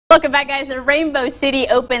Welcome back, guys. Rainbow City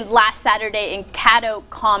opened last Saturday in Caddo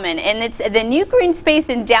Common, and it's the new green space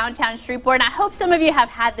in downtown Shreveport. And I hope some of you have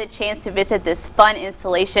had the chance to visit this fun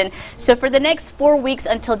installation. So for the next 4 weeks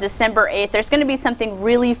until December 8th, there's going to be something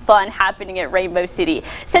really fun happening at Rainbow City.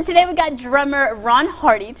 So today we got drummer Ron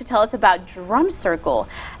Hardy to tell us about Drum Circle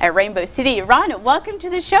at Rainbow City. Ron, welcome to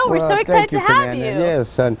the show. We're so excited to have you. Yes,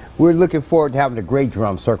 son. We're looking forward to having a great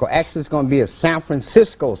drum circle. Actually, it's going to be a San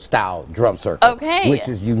Francisco style drum circle, which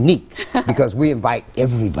is unique because we invite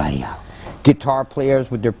everybody out. Guitar players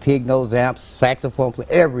with their pig nose amps, saxophone players,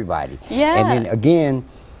 everybody. Yeah. And then again,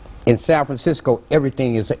 in San Francisco,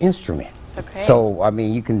 everything is an instrument. Okay. So, I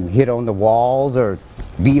mean, you can hit on the walls or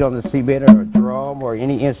beat on the cement or a drum or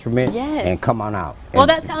any instrument and come on out. Well,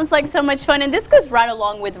 that sounds like so much fun, and this goes right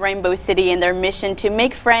along with Rainbow City and their mission to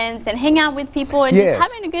make friends and hang out with people and just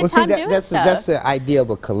having a good time doing stuff. That's the idea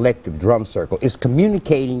of a collective drum circle. It's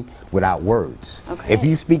communicating without words. Okay. If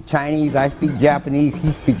you speak Chinese, I speak Japanese,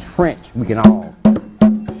 he speaks French, we can all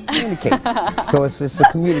communicate. So it's a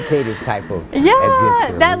communicative type of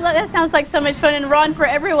adventure. That sounds like so much fun. And Ron, for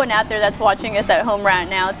everyone out there that's watching us at home right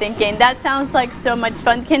now thinking, that sounds like so much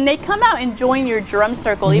fun, can they come out and join your drum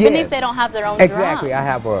circle even if they don't have their own drum? Exactly. I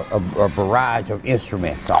have a barrage of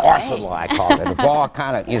instruments, an arsenal I call it, of all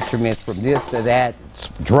kind of instruments from this to that,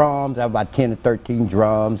 drums. I have about 10 to 13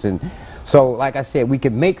 drums. And so, like I said, we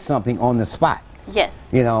can make something on the spot. Yes.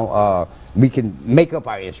 You know, we can make up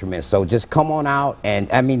our instruments. So just come on out, and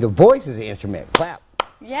I mean, the voice is an instrument. Clap.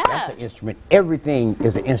 Yeah. That's an instrument. Everything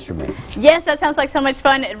is an instrument. Yes, that sounds like so much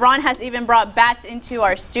fun. Ron has even brought bats into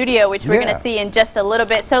our studio, which we're going to see in just a little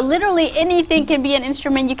bit. So literally anything can be an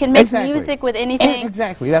instrument. You can make music with anything.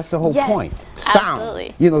 Exactly. That's the whole point. Sound.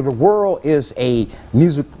 Absolutely. You know, the world is a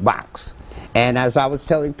music box. And as I was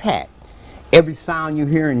telling Pat, every sound you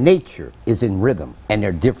hear in nature is in rhythm, and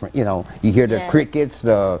they're different. You know, you hear the crickets,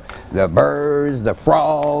 the birds, the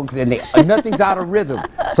frogs, and nothing's out of rhythm.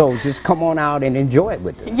 So just come on out and enjoy it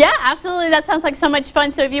with us. Yeah, absolutely. That sounds like so much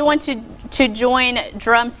fun. So if you want to join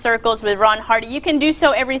drum circles with Ron Hardy, you can do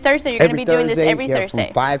so every Thursday. You're going to be doing this every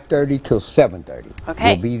Thursday. From 5:30 till 7:30.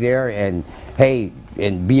 Okay. We'll be there, and hey,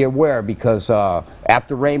 and be aware because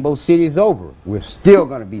after Rainbow City is over, we're still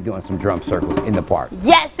going to be doing some drum circles in the park.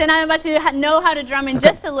 Yes, and I'm about to know how to drum in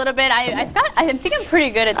just a little bit. I think I'm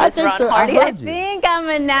pretty good at this, Ron Hardy. I think I'm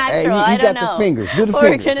a natural. Hey, I don't know. got the fingers. Do the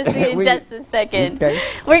We're fingers. going to see in just a second.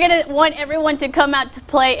 We're going to want everyone to come out to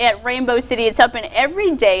play at Rainbow City. It's open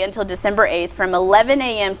every day until December 8th from 11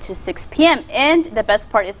 a.m. to 6 p.m. And the best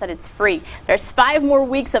part is that it's free. There's 5 more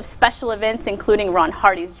weeks of special events, including Ron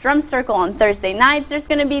Hardy's Drum Circle on Thursday nights. There's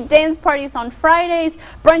going to be dance parties on Fridays,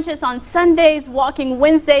 brunches on Sundays, walking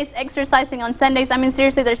Wednesdays, exercising on Sundays. I mean,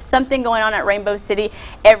 seriously, there's something going on at Rainbow City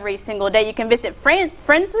every single day. You can visit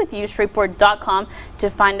friendswithyoushreveport.com to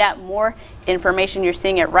find out more information. You're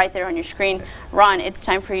seeing it right there on your screen. Ron, it's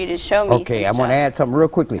time for you to show me. Okay, I'm going to add something real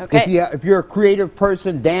quickly. Okay. If you're a creative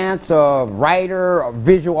person, dancer, writer, a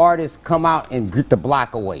visual artist, come out and get the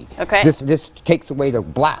block away. Okay. This takes away the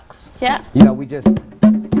blocks. Yeah. You know, we just.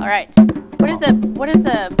 All right. What is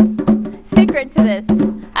the secret to this?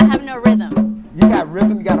 I have no rhythm. You got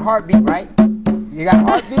rhythm. You got a heartbeat, right? You got a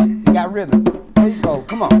heartbeat. You got rhythm. There you go.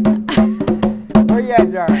 Come on. Where you at,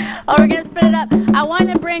 John? Oh, we're gonna spin it up. I want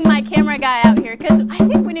to bring my camera guy out here because I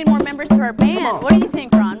think we need more members to our band. What do you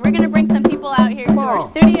think, Ron? We're gonna bring some people out here to our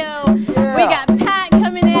studio. Yeah. We got Pat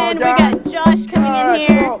coming in. We got Josh coming in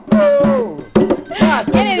here.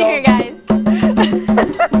 Get in here, guys.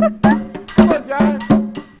 Come on, John.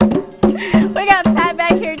 We got Pat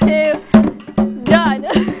back here too. John.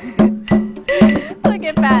 Look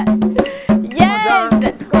at Pat. Yes. We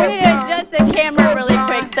need to adjust the camera really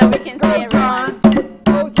quick so we can see everyone.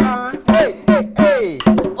 Oh, John. Hey.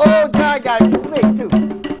 Oh, John got slick too.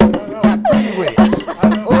 Got pretty with it.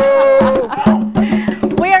 Oh.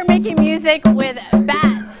 We are making music with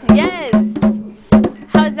bats. Yes.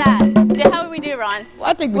 How's that? How did we do, Ron? Well,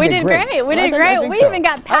 I think we did great. We did great. We even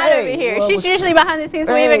got Pat over here. Well, she's usually behind the scenes.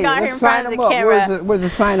 We even got her in front of the camera. Where's the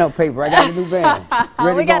sign-up paper? I got a new band.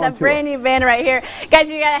 We got a brand new band right here. Guys,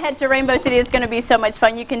 you got to head to Rainbow City. It's going to be so much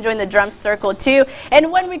fun. You can join the drum circle, too.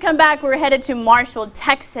 And when we come back, we're headed to Marshall,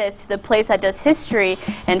 Texas, the place that does history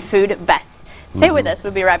and food best. Stay with us.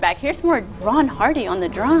 We'll be right back. Here's more Ron Hardy on the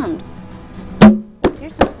drums.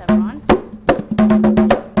 Here's some